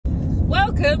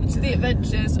Welcome to the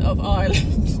adventures of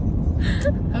Ireland.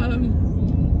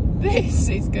 This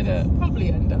is gonna probably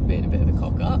end up being a bit of a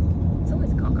cock up. It's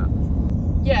always a cock up.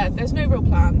 Yeah, there's no real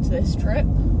plan to this trip.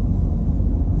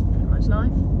 Pretty much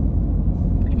life.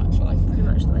 Pretty much life. Pretty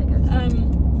much the way it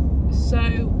goes. So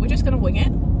we're just gonna wing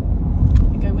it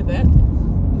and go with it. And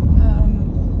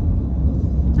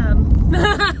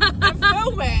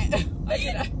film it. I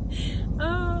don't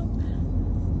know.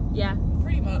 Yeah.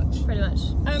 Pretty much. Pretty much.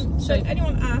 So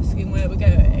anyone asking where we're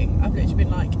going, I've literally been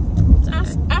like,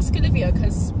 ask Olivia,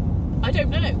 because I don't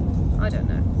know. I don't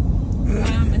know.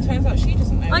 And turns out she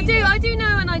doesn't know. I do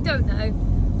know, and I don't know.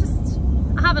 Just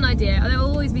I have an idea. There will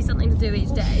always be something to do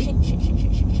each day. Shit.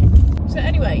 So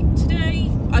anyway, today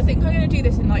I think I'm going to do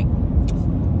this in like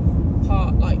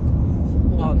part like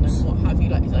one and what have you,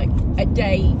 like a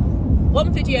day,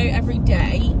 one video every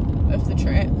day of the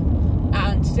trip.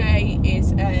 And today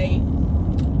is a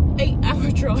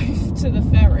 8-hour drive to the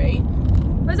ferry.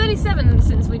 Well, it's only 7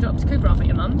 since we dropped Cooper off at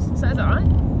your mum's, so it's alright.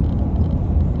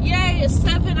 Yay, a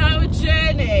 7-hour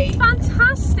journey!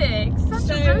 Fantastic! Such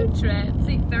a road trip.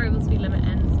 The variable speed limit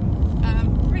ends.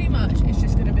 Pretty much it's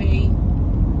just going to be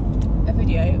a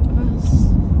video of us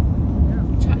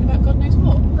chatting about God knows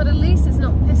what. But at least it's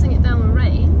not pissing it down with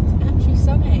rain. It's actually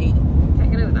sunny.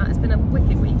 Can't get over that. It's been a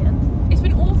wicked weekend. It's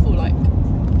been awful, like,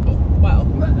 well,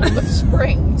 all of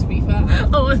spring, to be fair.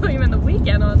 Oh, I thought you meant the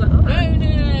weekend. I was like, oh.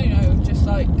 No. Just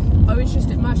like, I was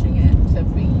just imagining it to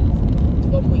be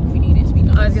 1 week we need it to be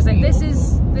nice. I was gonna say this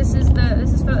is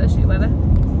photo shoot weather.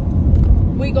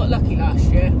 We got lucky last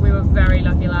year. We were very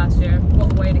lucky last year.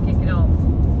 What a way to kick it off.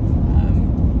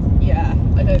 Yeah,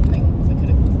 I don't think we could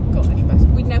have got any better.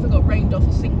 We never got rained off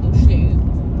a single shoot.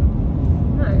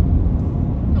 No.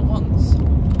 Not once. I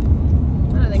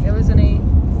don't think there was any.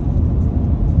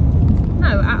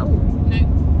 No, at all. No.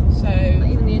 So. Not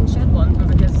even the in-shed ones were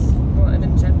because we weren't an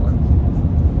in-shed one.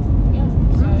 Yeah.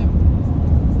 So.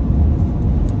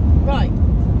 Right.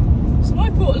 So I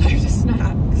bought a load of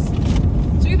snacks.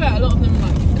 To be fair, a lot of them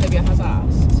like Olivia has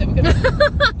asked. So we're gonna.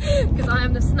 Because I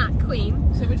am the snack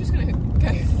queen. So we're just gonna go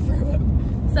through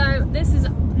them. So this is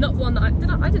not one that I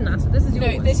didn't ask for. This is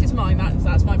yours. No, this is mine.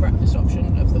 That's my breakfast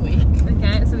option of the week.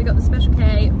 Okay, so we got the Special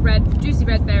K juicy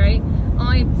red berry.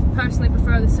 I personally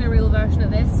prefer the cereal version of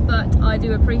this, but I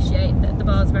do appreciate that the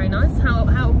bar is very nice. How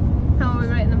are we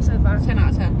rating them so far? 10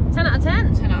 out of 10. 10 out of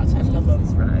 10? 10 out of 10, love them.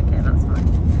 Right, okay, that's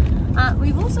fine.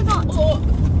 We've also got... Or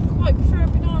quite prefer a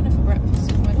banana for breakfast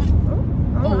if I like.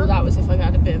 Oh, that was if I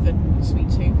had a bit of a sweet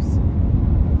tooth.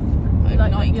 You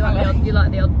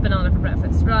like the odd banana for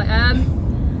breakfast. Right,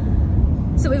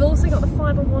 so we've also got the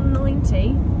Fibre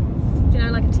 190. Do you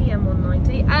know, like a TM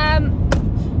 190?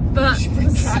 But...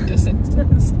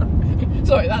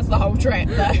 Sorry, that's the whole trip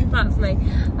though. That's me.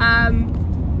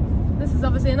 This is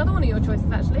obviously another one of your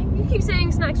choices actually. You keep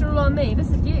saying snacks are all on me. This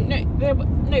is you.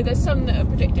 No, there's some that are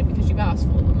predicted because you've asked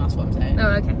for them, that's what I'm saying. Oh,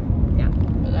 okay. Yeah.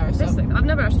 But there are some. I've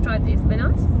never actually tried these. Are they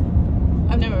nice?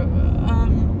 I've never, oh,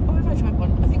 have I tried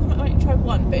one? I think I might try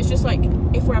one, but it's just like,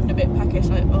 if we're having a bit packish,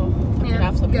 like, oh, I could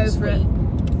have something sweet,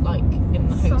 like, in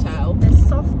the hotel. They're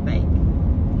soft bake.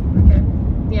 Okay.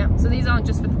 Yeah, so these aren't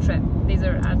just for the trip. These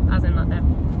are as in like their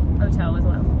hotel as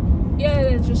well. Yeah,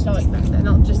 they're just like... They're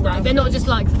not just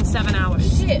like for 7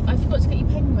 hours. Shit, I forgot to get you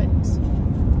penguins.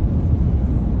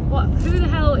 What? Who the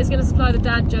hell is going to supply the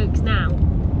dad jokes now?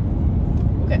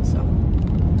 We'll get some.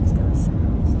 Let's get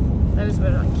some. Those were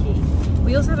like key.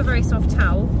 We also have a very soft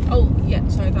towel. Oh, yeah,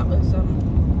 sorry, that was,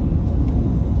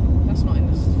 that's not in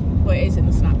the... Well, it is in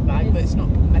the snack bag, but it's not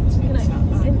meant to be in the snack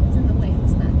bag. It's in the way of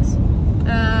snacks.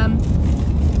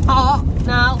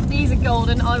 Now, these are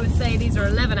golden. I would say these are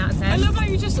 11 out of 10. I love how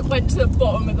you just went to the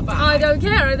bottom of the bag. I don't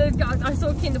care. I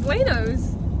saw Kinder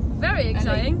Buenos. Very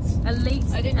exciting. Elite.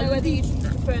 I didn't know whether you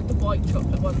preferred the white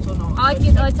chocolate ones or not. I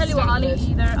tell you what, I'll eat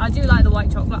either. I do like the white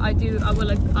chocolate. I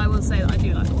will say that I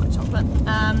do like the white chocolate.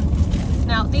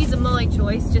 Now, these are my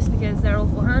choice just because they're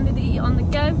awful handy to eat on the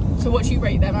go. So what do you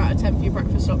rate them out of 10 for your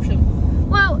breakfast option?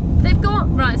 Well, they've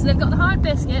got the hard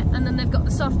biscuit and then they've got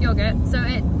the soft yogurt. So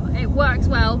it works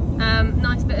well.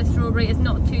 Nice bit of strawberry. It's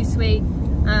not too sweet.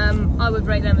 I would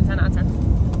rate them a 10 out of 10.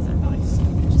 So nice.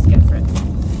 Just go for it.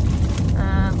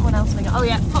 What else have we got? Oh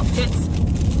yeah, pop chits.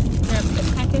 They're a bit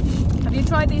peckish. Have you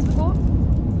tried these before?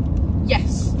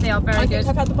 Yes. They are very good. I think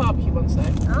I've had the barbecue ones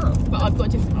though. Oh. But I've got a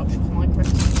different option for my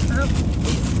crisps. Oh.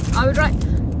 I would rate.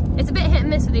 It's a bit hit and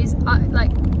miss with these.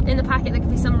 Like in the packet, there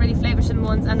could be some really flavoursome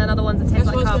ones, and then other ones that taste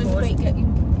like cardboard. That's why I was going to get you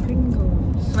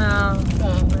Pringles. Well,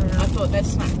 I thought they're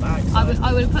snack bags. So.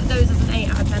 I would put those as an 8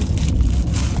 out of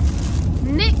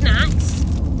 10. Knick-knacks.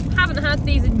 Haven't had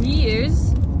these in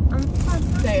years.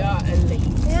 Fantastic. They are elite.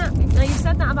 Yeah. Now you've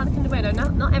said weird.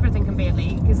 Not everything can be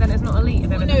elite, because then it's not elite if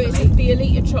Well, no, everything's it's elite. the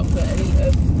elite of chocolate, elite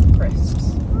of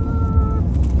crisps.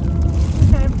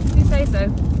 Okay, if you say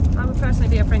so. I would personally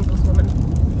be a Pringles woman.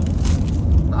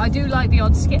 But I do like the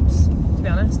odd skips, to be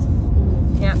honest.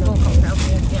 Yeah, more cocktail.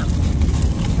 Yeah.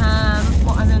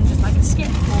 What, and then just like a skip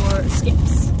or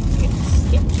skips?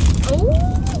 Skips. Oh!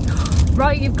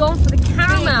 Right, you've gone for the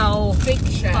caramel Big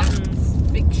share. buttons.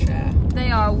 Big share. They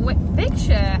are big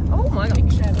share. Oh my god.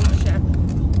 Big share. Big share.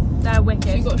 They're wicked.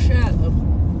 So you've got to share them.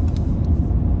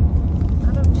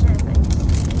 I don't share things.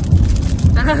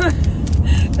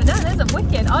 But no, those are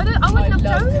wicked. I wouldn't have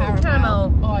chosen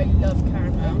caramel. Oh, I love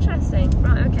caramel. Interesting.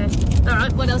 Right, okay.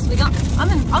 Alright, what else we got? I'm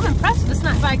impressed with the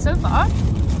snack bag so far.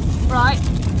 Right.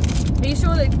 Are you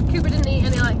sure that Cooper didn't eat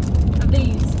any like of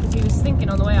these? Because he was thinking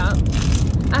on the way out.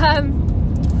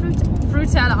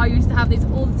 Fruitella, I used to have these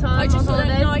all the time. I just on thought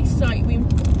holiday. a nice like we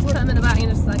Put them in the bag and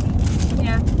just like,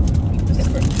 yeah.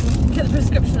 Get the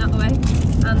prescription out the way.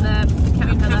 And the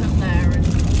caterpillar there and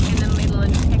in the middle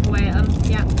and just pick away at them.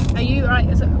 Yeah. Are you,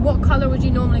 right, so what colour would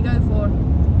you normally go for?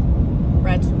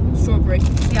 red, strawberry.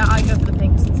 Yeah, I go for the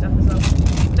pinks and stuff as well.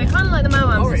 They're kind of like the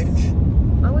Moams. Orange.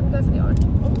 I wouldn't go for the orange.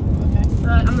 Oh, okay.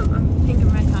 I'm a pink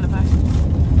and red kind of person.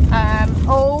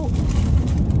 Oh,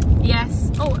 yes.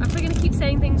 Oh, if we're going to keep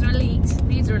saying things are elite,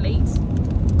 these are elite.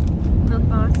 Milk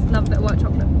bars. Love a bit of white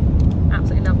chocolate.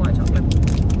 Absolutely love white chocolate.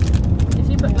 If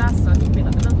you put glasses on, you'd be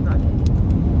like a milk bar.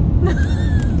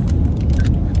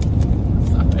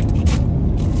 Sorry.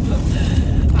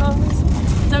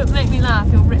 Don't make me laugh,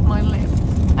 you'll rip my lip.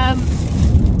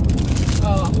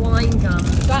 Wine gum.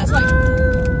 That's like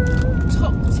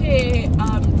top tier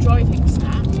driving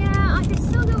snack. Yeah, I could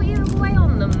still go either way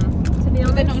on them, to be honest.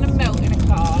 But they're not going to melt in a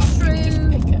car. True. You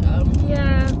just pick at them.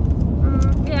 Yeah.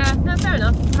 Yeah, no, fair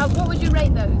enough. What would you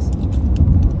rate those?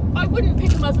 I wouldn't pick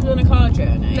them other than a car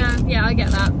journey. No, yeah, I get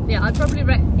that. Yeah, I'd probably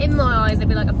rate, in my eyes, they'd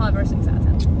be like a 5 or a 6 out of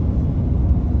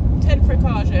 10. 10 for a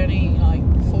car journey, like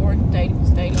 4 in day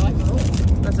life. Oh,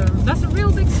 that's a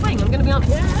real big swing, I'm going to be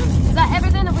honest. Yeah. Is that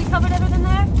everything? Have we covered everything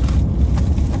there?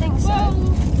 I think so.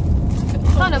 Well,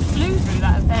 Kind of flew through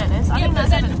that, in fairness. I think but that's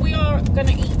then everything. we are going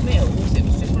to eat meals. It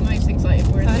was just one of those things like if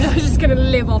we're in I'm there. just going to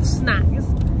live off snacks.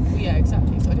 Yeah,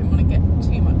 exactly. So I didn't want to get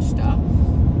too much stuff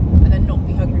and then not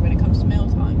be hungry when it comes to meal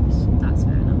times. That's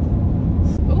fair enough.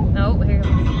 Oh, Oh, here we go.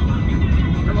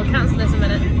 And we'll cancel this in a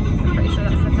minute. I'm pretty sure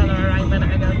that's the fella I rang a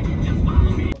minute ago.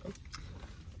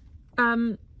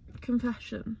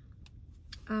 confession.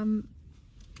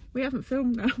 We haven't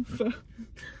filmed now for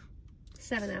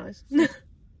 7 hours.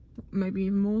 maybe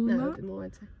even more than No, a that. bit more,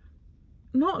 I'd say.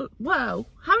 Not well.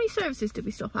 How many services did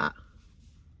we stop at?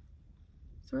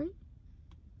 3.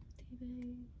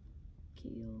 TV,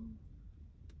 Keel.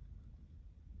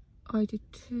 I did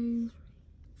 2,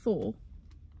 4.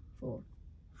 4.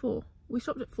 4. We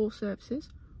stopped at 4 services.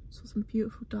 Saw some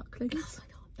beautiful ducklings. Oh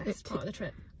my god, best part of the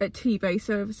trip. At T-Bay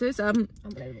services.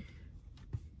 Unbelievable.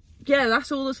 Yeah,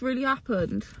 that's all that's really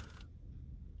happened.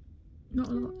 Not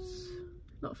a lot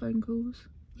of phone calls.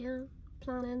 Yeah,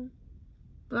 planning.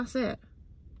 But that's it.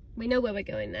 We know where we're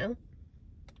going now.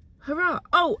 Hurrah!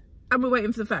 Oh, and we're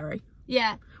waiting for the ferry.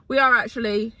 Yeah. We are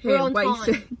actually here We're on waiting.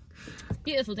 time. It's a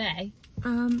beautiful day.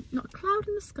 Not a cloud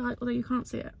in the sky, although you can't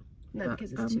see it. No, But,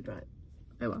 because it's too bright.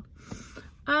 Oh well.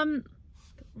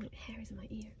 My hair is in my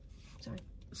ear. Sorry.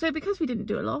 So because we didn't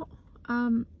do a lot,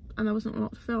 and there wasn't a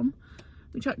lot to film,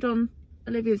 we checked on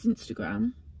Olivia's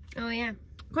Instagram Oh yeah.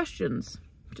 questions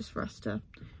just for us to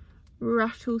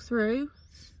rattle through.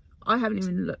 I haven't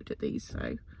even looked at these,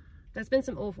 so There's been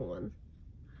some awful ones.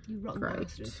 You rotten great.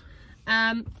 bastards.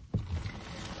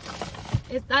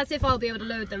 That's if I'll be able to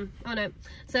load them. Oh no.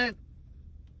 So,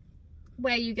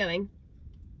 where are you going?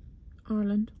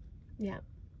 Ireland. Yeah,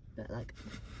 but like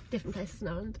different places in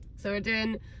Ireland. So we're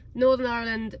doing Northern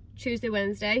Ireland Tuesday,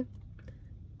 Wednesday.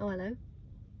 Oh hello.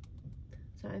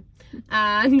 Sorry.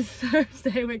 And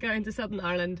Thursday we're going to Southern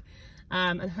Ireland,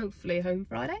 and hopefully home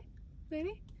Friday,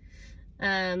 maybe.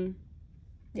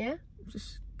 Yeah.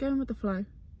 Just going with the flow.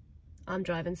 I'm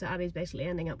driving, so Abby's basically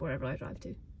ending up wherever I drive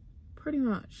to. Pretty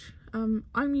much. I'm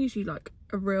usually like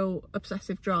a real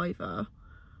obsessive driver,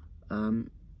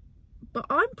 but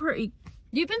I'm pretty.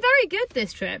 You've been very good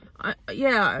this trip.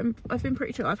 I've been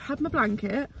pretty chill. I've had my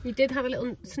blanket. You did have a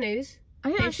little snooze. I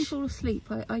didn't actually fall asleep.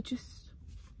 I just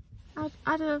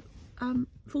had a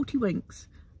 40 winks,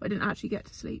 but I didn't actually get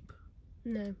to sleep.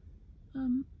 No.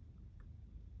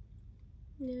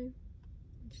 No.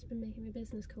 I've just been making my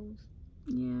business calls.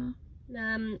 Yeah.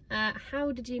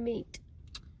 How did you meet?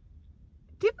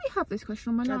 Did we have this question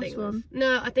on my last one?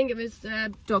 No, I think it was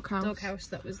Doghouse. Doghouse.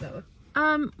 That was that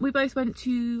one. We both went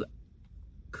to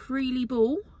Creeley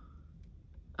Ball.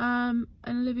 And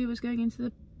Olivia was going into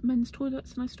the men's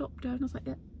toilets, and I stopped her and I was like,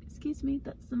 yeah, excuse me,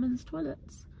 that's the men's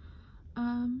toilets.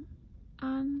 And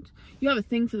you have a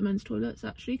thing for the men's toilets,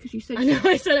 actually, because you said... I know,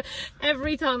 I said it.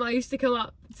 Every time I used to come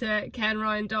up to Ken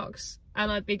Ryan Docks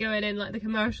and I'd be going in like the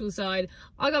commercial side,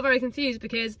 I got very confused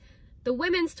because the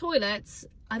women's toilets,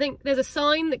 I think there's a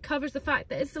sign that covers the fact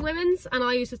that it's the women's, and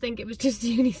I used to think it was just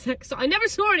unisex. So I never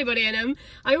saw anybody in them.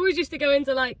 I always used to go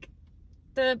into like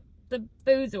the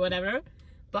booths or whatever,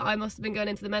 but I must have been going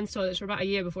into the men's toilets for about a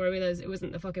year before I realised it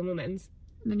wasn't the fucking women's.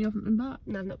 And then you haven't been back?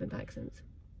 No, I've not been back since.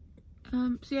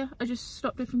 So yeah, I just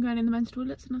stopped her from going in the men's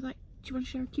toilets, and I was like, do you want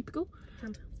to share a cubicle?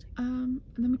 Fantastic. And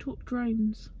then we talked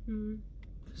drones for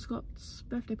Scott's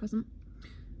birthday present.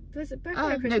 Was it birthday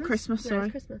or Christmas? No, Christmas, sorry. No,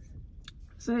 it's Christmas.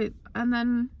 So, and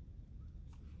then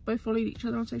both followed each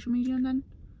other on social media and then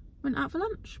went out for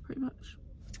lunch, pretty much.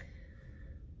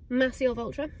 Massey or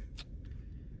Ultra?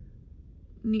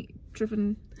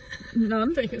 Driven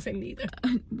none. I thought you were saying neither.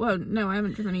 Well, no, I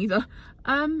haven't driven either.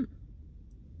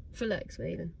 For looks, but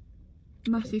even.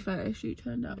 Massey photo shoot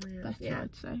turned out better,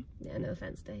 I'd say. Yeah, no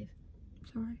offence, Dave.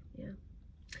 Sorry. Yeah.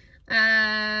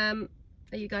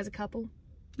 Are you guys a couple?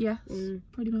 Yes,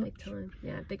 pretty much. Big time.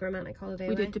 Yeah, big romantic holiday.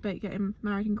 We did debate getting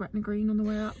married in Gretna Green on the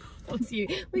way up.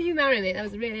 Will you marry me? That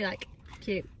was really like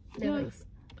cute. No thanks.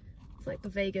 It's like the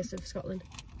Vegas of Scotland.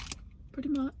 Pretty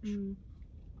much.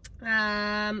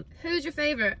 Who's your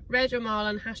favourite? Reg or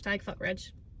Marlon? # fuck Reg.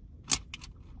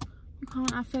 You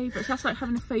can't have favourites. That's like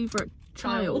having a favourite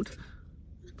child.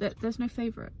 There's no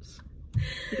favourites.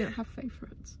 We don't have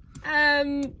favourites.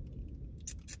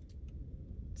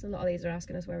 So a lot of these are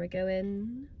asking us where we're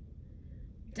going.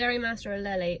 Dairy Master or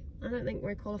Lely? I don't think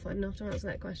we're qualified enough to answer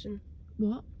that question.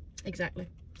 What? Exactly.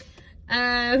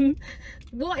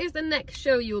 What is the next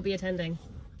show you will be attending?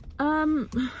 I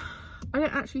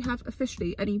don't actually have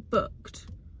officially any booked.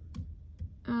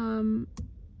 So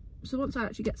once I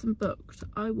actually get some booked,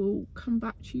 I will come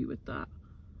back to you with that.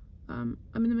 I'm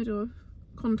in the middle of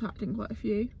contacting quite a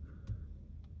few,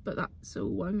 but that's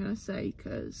all I'm going to say,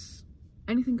 because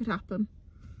anything could happen.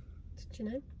 Do you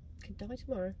know? Could die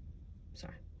tomorrow.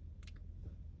 Sorry.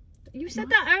 You said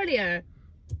that earlier.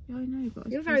 Yeah, I know, but...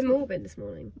 You were very morbid this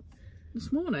morning.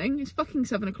 This morning? It's fucking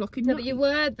 7 o'clock in No, but you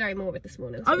were very morbid this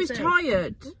morning. I was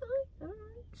tired. Alright.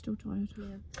 Still tired.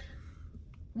 Yeah.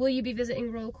 Will you be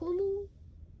visiting Royal Cornwall?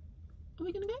 Are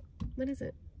we going to go? When is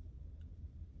it?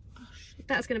 Oh, shit.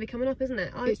 That's going to be coming up, isn't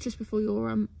it? It's just before your,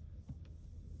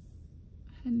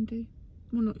 Hendy.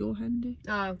 Well, not your Hendy.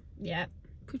 Oh, yeah.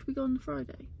 Could we go on the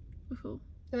Friday before?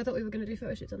 No, I thought we were going to do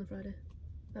photo shoots on the Friday.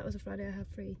 That was a Friday I have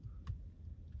free.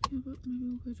 Yeah, but maybe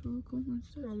we'll go to Royal Cornwall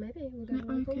instead. Oh, maybe we'll go to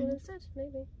Royal Cornwall instead.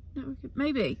 Maybe.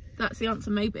 Maybe. That's the answer,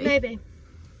 maybe. Maybe.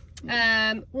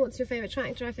 What's your favourite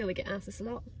tractor? I feel we get asked this a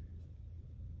lot.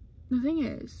 The thing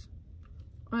is,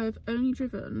 I have only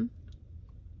driven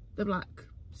the black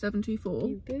 724.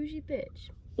 You bougie bitch.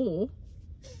 Or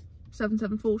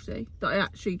 7740 that I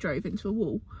actually drove into a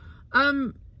wall.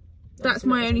 That's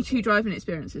my only 2 driving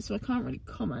experiences, so I can't really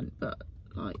comment, but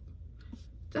like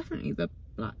definitely the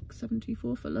black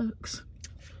 724 for looks.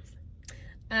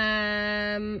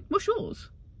 What's yours?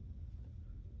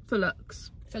 For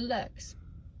looks. For looks.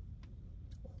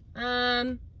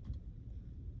 I'm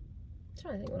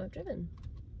trying to think what I've driven.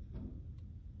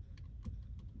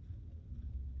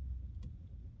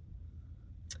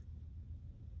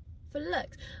 For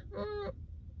looks, I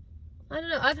don't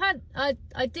know.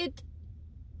 I did.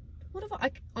 What have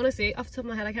I honestly, off the top of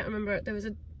my head, I can't remember. There was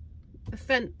a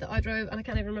Fent that I drove, and I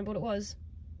can't even remember what it was.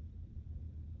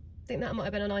 I think that might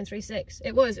have been a 936.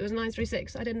 It was a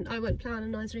 936. I went plan a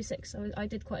 936. So I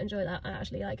did quite enjoy that. I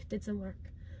actually did some work.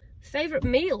 Favourite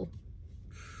meal?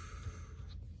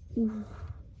 Ooh,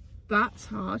 that's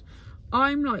hard.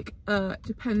 I'm like,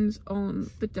 depends on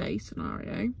the day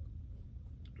scenario.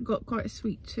 Got quite a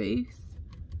sweet tooth.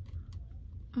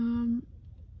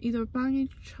 Either a banging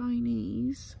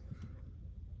Chinese.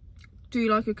 Do you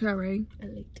like a curry?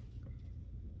 Elite.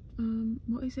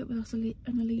 What is it with us an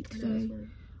elite today?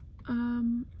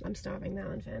 I'm starving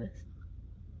now, in fairness.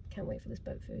 Can't wait for this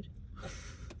boat food.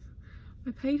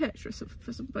 I paid extra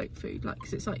for some boat food, like,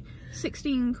 because it's like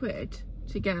 16 quid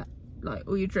to get like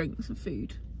all your drinks and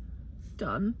food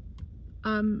done.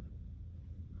 The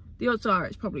odds are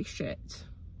it's probably shit,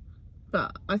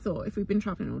 but I thought if we've been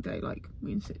travelling all day, like, we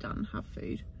can sit down and have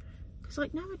food, because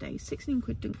like nowadays 16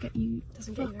 quid don't get you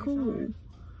fuck all.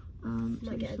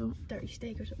 Might get a dirty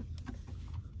steak or something.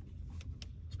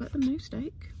 It's better than no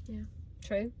steak. Yeah,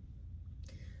 true.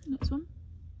 Next one.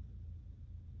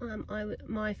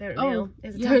 My favourite meal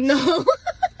is a yes. toad in the hole.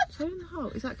 Toad in the hole?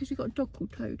 Is that because you got a dog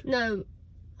called Toad? No,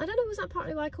 I don't know. Was that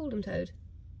partly why I called him Toad?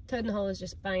 Toad in the hole is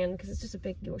just banging because it's just a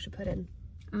big Yorkshire pudding.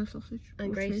 And a sausage.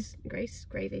 And gravy. I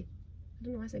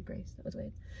don't know why I said Grace, that was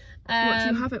weird. What do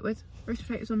you have it with? Roast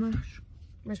potatoes or mash?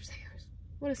 Roast potatoes.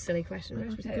 What a silly question.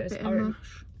 Roast potatoes are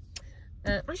mash.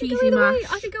 Cheesy mash.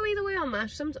 I could go either way on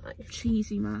mash. Sometimes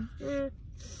cheesy mash.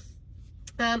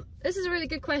 This is a really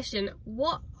good question.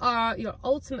 What are your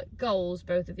ultimate goals,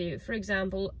 both of you? For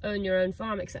example, own your own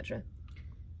farm, etc.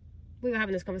 We were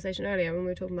having this conversation earlier when we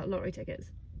were talking about lottery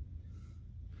tickets.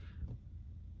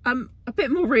 A bit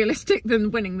more realistic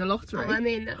than winning the lottery. Oh, I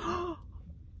mean, I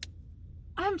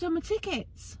haven't done my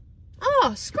tickets.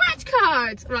 Oh, scratch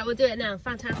cards! Right, we'll do it now.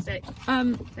 Fantastic.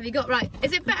 Have you got, right,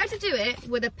 is it better to do it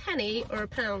with a penny or a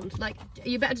pound? Like, are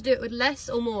you better to do it with less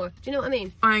or more? Do you know what I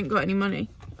mean? I ain't got any money.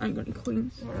 I ain't got any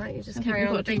coins. Alright, you just carry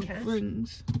on the big cash.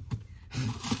 Rings.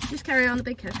 Just carry on the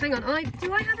big cash. Hang on,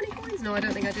 do I have any coins? No, I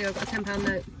don't think I do. I've got a £10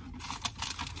 note.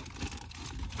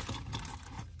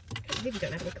 I believe you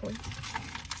don't have any coins.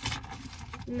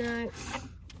 No.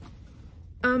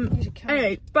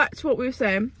 Anyway, back to what we were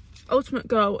saying. Ultimate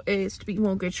goal is to be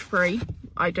mortgage free.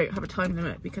 I don't have a time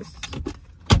limit because,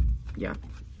 yeah,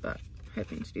 but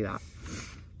hoping to do that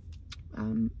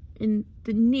in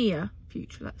the near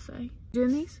future, let's say.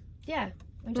 Doing these? Yeah.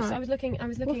 I was looking.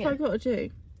 What have I got to do?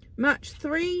 Match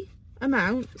 3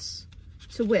 amounts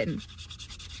to win.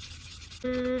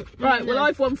 Right. No. Well,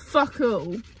 I've won fuck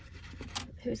all.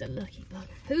 Who's a lucky bugger?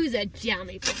 Who's a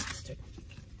jammy bastard?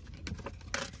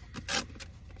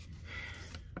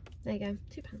 There you go.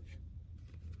 £2.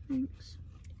 Thanks.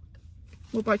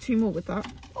 We'll buy 2 more with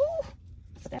that. Oh!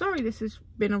 Sorry, this has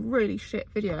been a really shit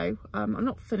video. I'm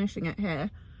not finishing it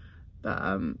here, but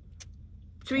to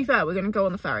be fair, we're going to go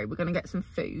on the ferry. We're going to get some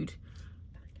food,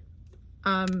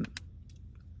 and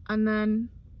then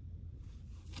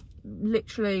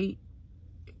literally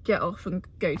get off and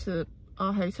go to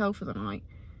our hotel for the night.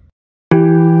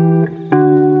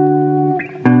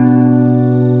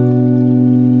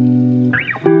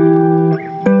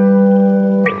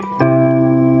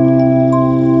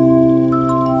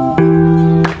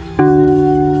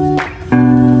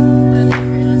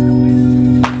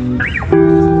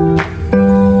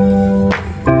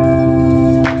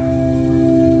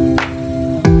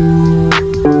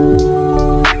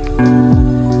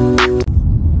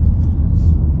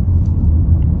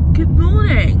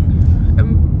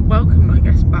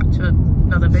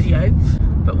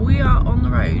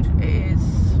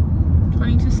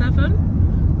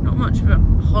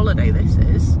 Holiday this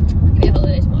is. Give me a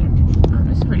holiday tomorrow.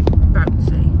 It's really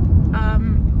bouncy.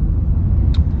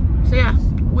 So yeah,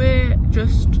 we're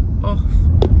just off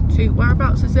to,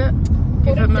 whereabouts is it?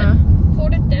 Give them a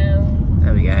Ported down.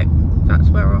 There we go. That's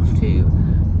where we're off to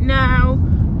now.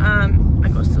 I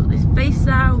got to sort this face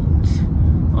out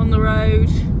on the road.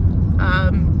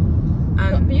 And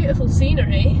got beautiful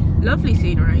scenery. Lovely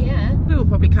scenery. Yeah. We will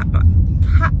probably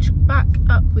catch back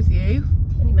up with you.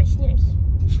 I need my snacks.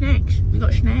 Snacks. We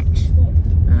got snacks.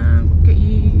 Get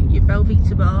you your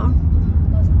Belvita bar.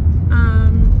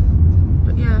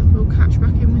 But yeah, we'll catch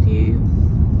back in with you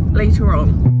later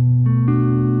on.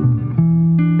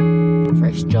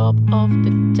 First job of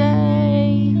the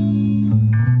day.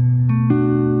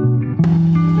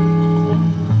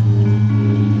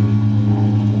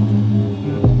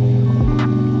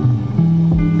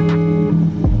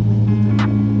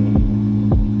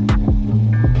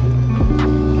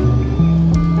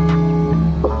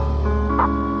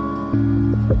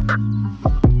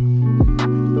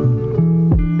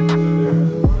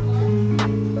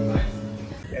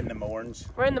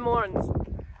 We're in the morns.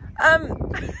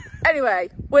 Anyway,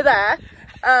 we're there.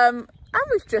 And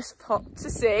we've just popped to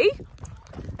see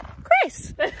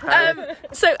Chris.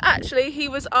 So actually he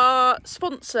was our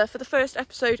sponsor for the first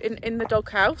episode in the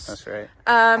doghouse. That's right.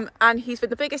 And he's been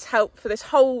the biggest help for this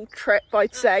whole trip,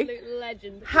 I'd say. Absolute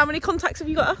legend. How many contacts have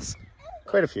you got us?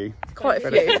 Quite a few. Quite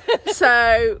a few.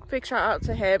 So big shout out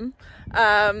to him.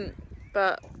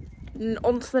 But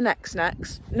on to the next. I'm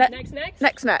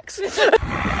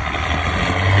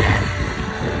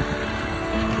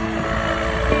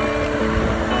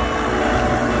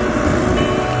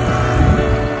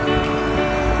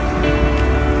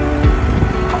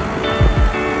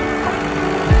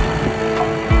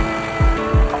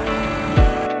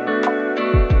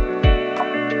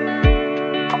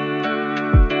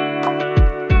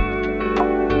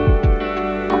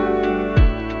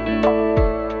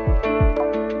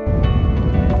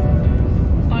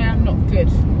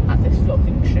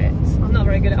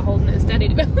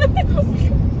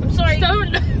sorry.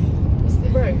 Don't. It's the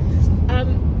roads.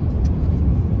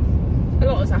 A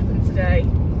lot has happened today.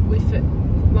 We've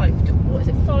like, what is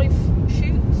it? 5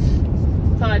 shoots.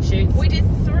 5 shoots. We did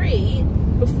 3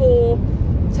 before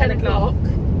 10 o'clock.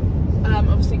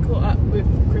 Obviously caught up with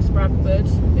Chris Bradford,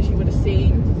 as you would have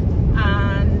seen,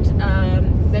 and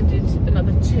then did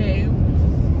another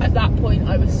 2. At that point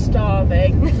I was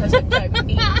starving, so I was like, don't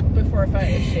eat before a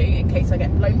photo shoot in case I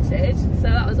get bloated. So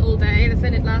that was all day.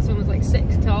 The last one was like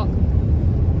 6 o'clock.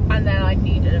 And then I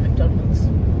needed a McDonald's.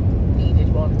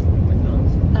 Needed one.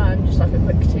 Just like a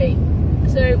quick tea.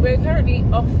 So we're currently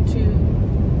off to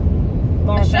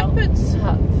a shepherd's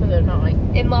hut for the night.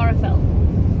 In Marifel.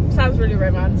 Sounds really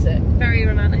romantic. Very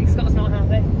romantic. Scott's not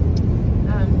happy.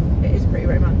 It is pretty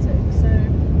romantic. So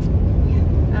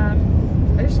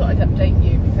I just thought I'd update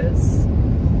you because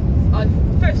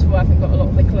first of all I haven't got a lot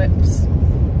of the clips.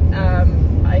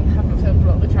 I haven't filmed a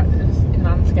lot of the tractors in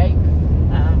landscape.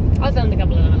 I filmed a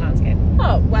couple of them in landscape.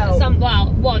 Oh well.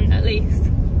 One at least.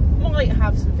 Might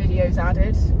have some videos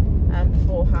added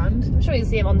beforehand. I'm sure you'll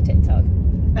see them on the TikTok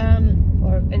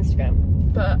or Instagram.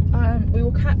 But we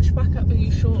will catch back up with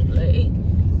you shortly.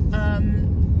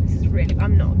 This is really,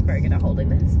 I'm not very good at holding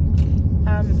this.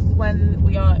 When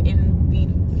we are in the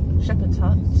shepherd's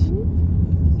hut.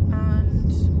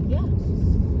 And yeah.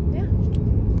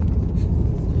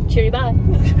 Cheery bye.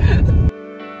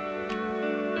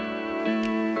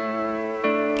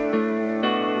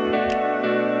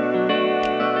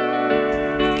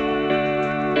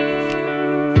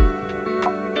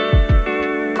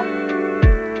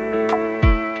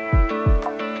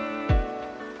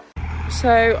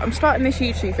 So I'm starting this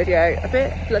YouTube video a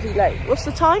bit bloody late. What's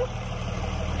the time?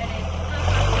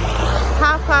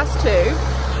 2:30,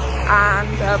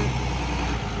 and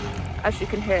as you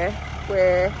can hear,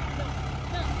 we're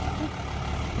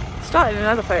starting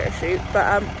another photo shoot,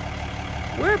 but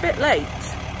we're a bit late.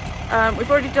 We've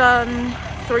already done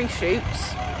 3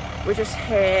 shoots. We're just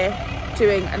here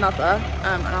doing another,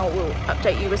 and I will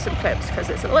update you with some clips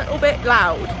because it's a little bit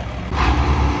loud.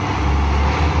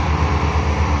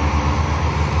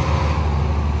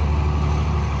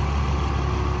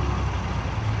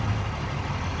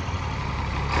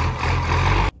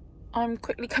 I'm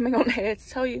quickly coming on here to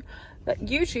tell you that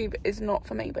YouTube is not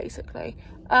for me, basically.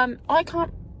 I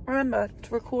can't remember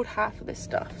to record half of this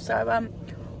stuff. So,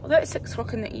 although it's 6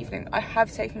 o'clock in the evening, I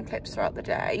have taken clips throughout the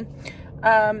day.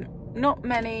 Not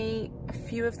many, a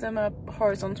few of them are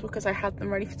horizontal because I had them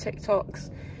ready for TikToks.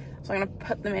 So I'm going to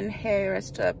put them in here as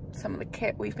to some of the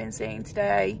kit we've been seeing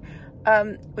today.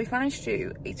 We've managed to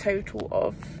do a total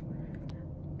of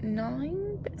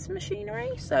 9 bits of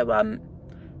machinery. So,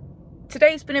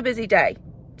 today's been a busy day,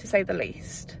 to say the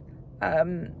least.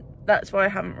 That's why I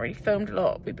haven't really filmed a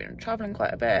lot. We've been travelling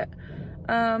quite a bit.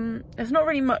 There's not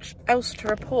really much else to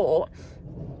report.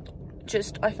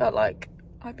 Just, I felt like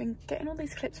I've been getting all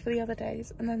these clips for the other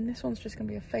days, and then this one's just going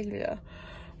to be a failure.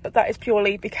 But that is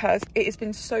purely because it has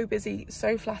been so busy,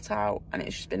 so flat out, and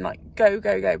it's just been like, go,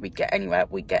 go, go. We get anywhere,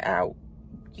 we get out.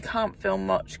 You can't film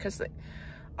much because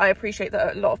I appreciate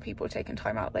that a lot of people are taking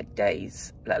time out of their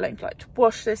days, let alone to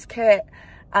wash this kit,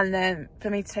 and then for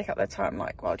me to take up their time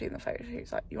while doing the photo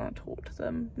shoots, you want to talk to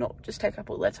them, not just take up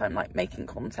all their time making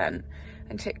content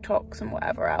and TikToks and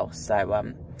whatever else.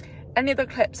 So any of the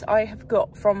clips I have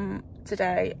got from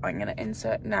today I'm going to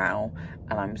insert now,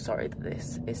 and I'm sorry that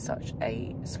this is such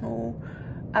a small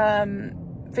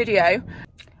video.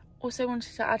 Also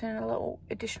wanted to add in a little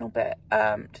additional bit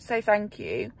to say thank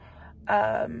you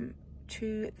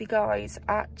to the guys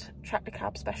at Tractor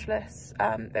Cab Specialists.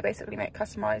 They basically make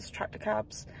customized tractor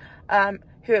cabs,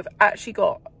 who have actually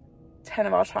got 5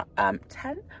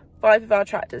 of our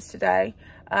tractors today.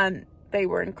 They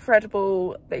were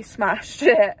incredible, they smashed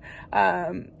it.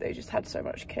 They just had so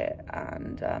much kit,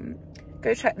 and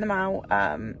go check them out.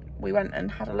 We went and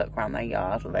had a look around their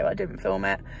yard, although I didn't film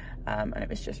it, and it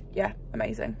was just, yeah,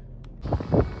 amazing.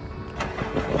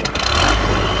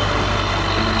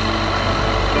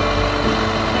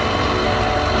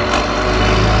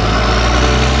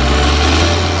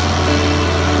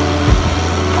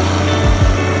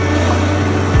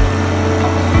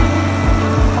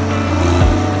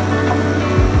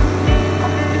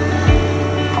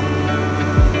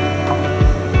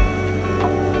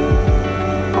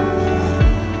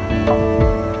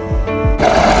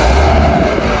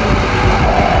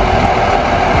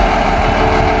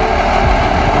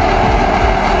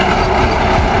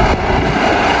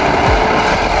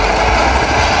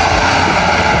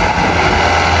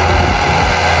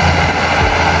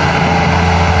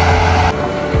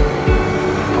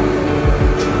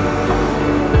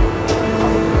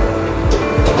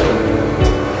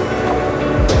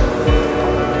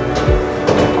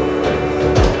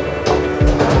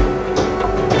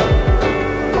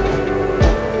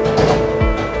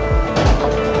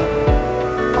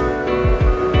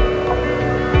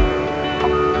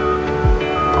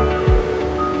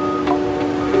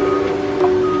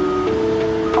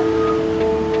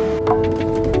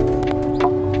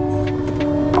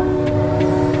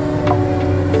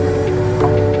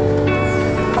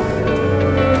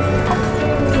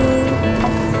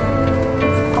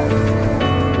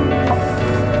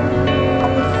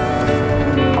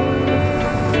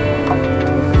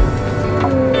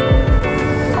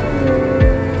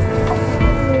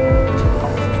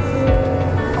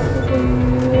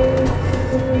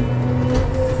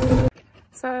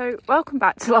 welcome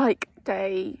back to like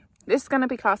this is going to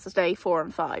be classed as day 4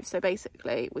 and 5. So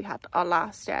basically we had our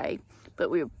last day,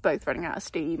 but we were both running out of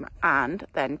steam, and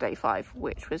then day 5,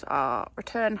 which was our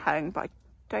return home. But I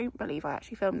don't believe I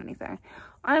actually filmed anything.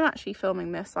 I'm actually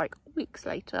filming this like weeks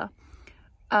later,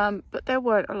 but there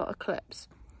weren't a lot of clips.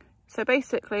 So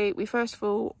basically we first of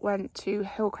all went to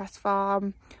Hillcrest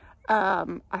Farm.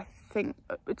 I think,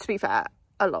 to be fair,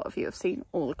 a lot of you have seen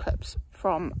all the clips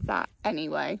from that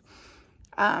anyway.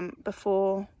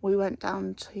 Before we went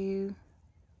down to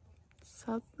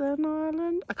Southern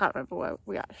Ireland, I can't remember where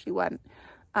we actually went.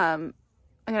 I'm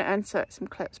going to insert some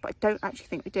clips, but I don't actually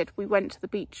think we did. We went to the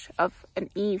beach of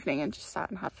an evening and just sat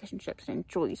and had fish and chips and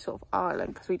enjoyed sort of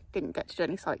Ireland, because we didn't get to do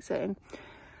any sightseeing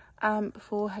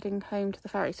before heading home to the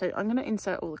ferry. So I'm going to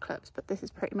insert all the clips, but this is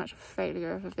pretty much a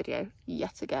failure of a video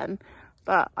yet again.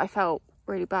 But I felt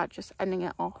really bad just ending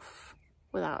it off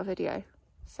without a video.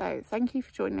 So thank you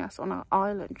for joining us on our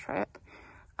Ireland trip.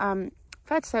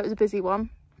 Fair to say it was a busy one,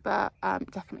 but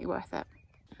definitely worth it.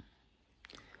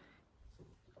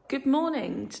 Good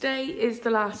morning. Today is the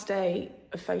last day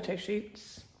of photo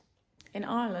shoots in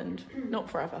Ireland, not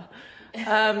forever.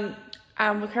 And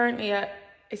we're currently at,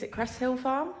 is it Crest Hill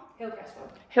Farm? Hillcrest Farm.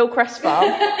 Hillcrest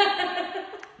Farm. I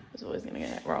was always going to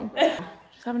get it wrong.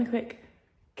 Just having a quick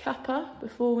cuppa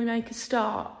before we make a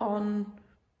start on,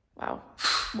 well,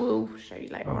 we'll show you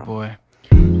later on. Oh boy.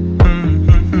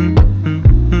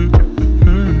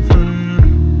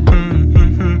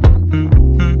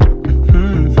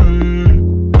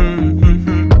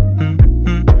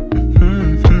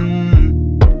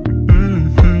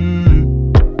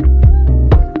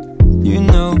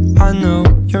 I know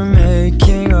you're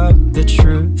making up the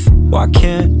truth. Why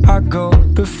can't I go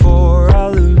before I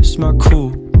lose my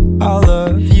cool? I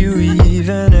love you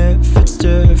even if it's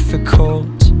difficult.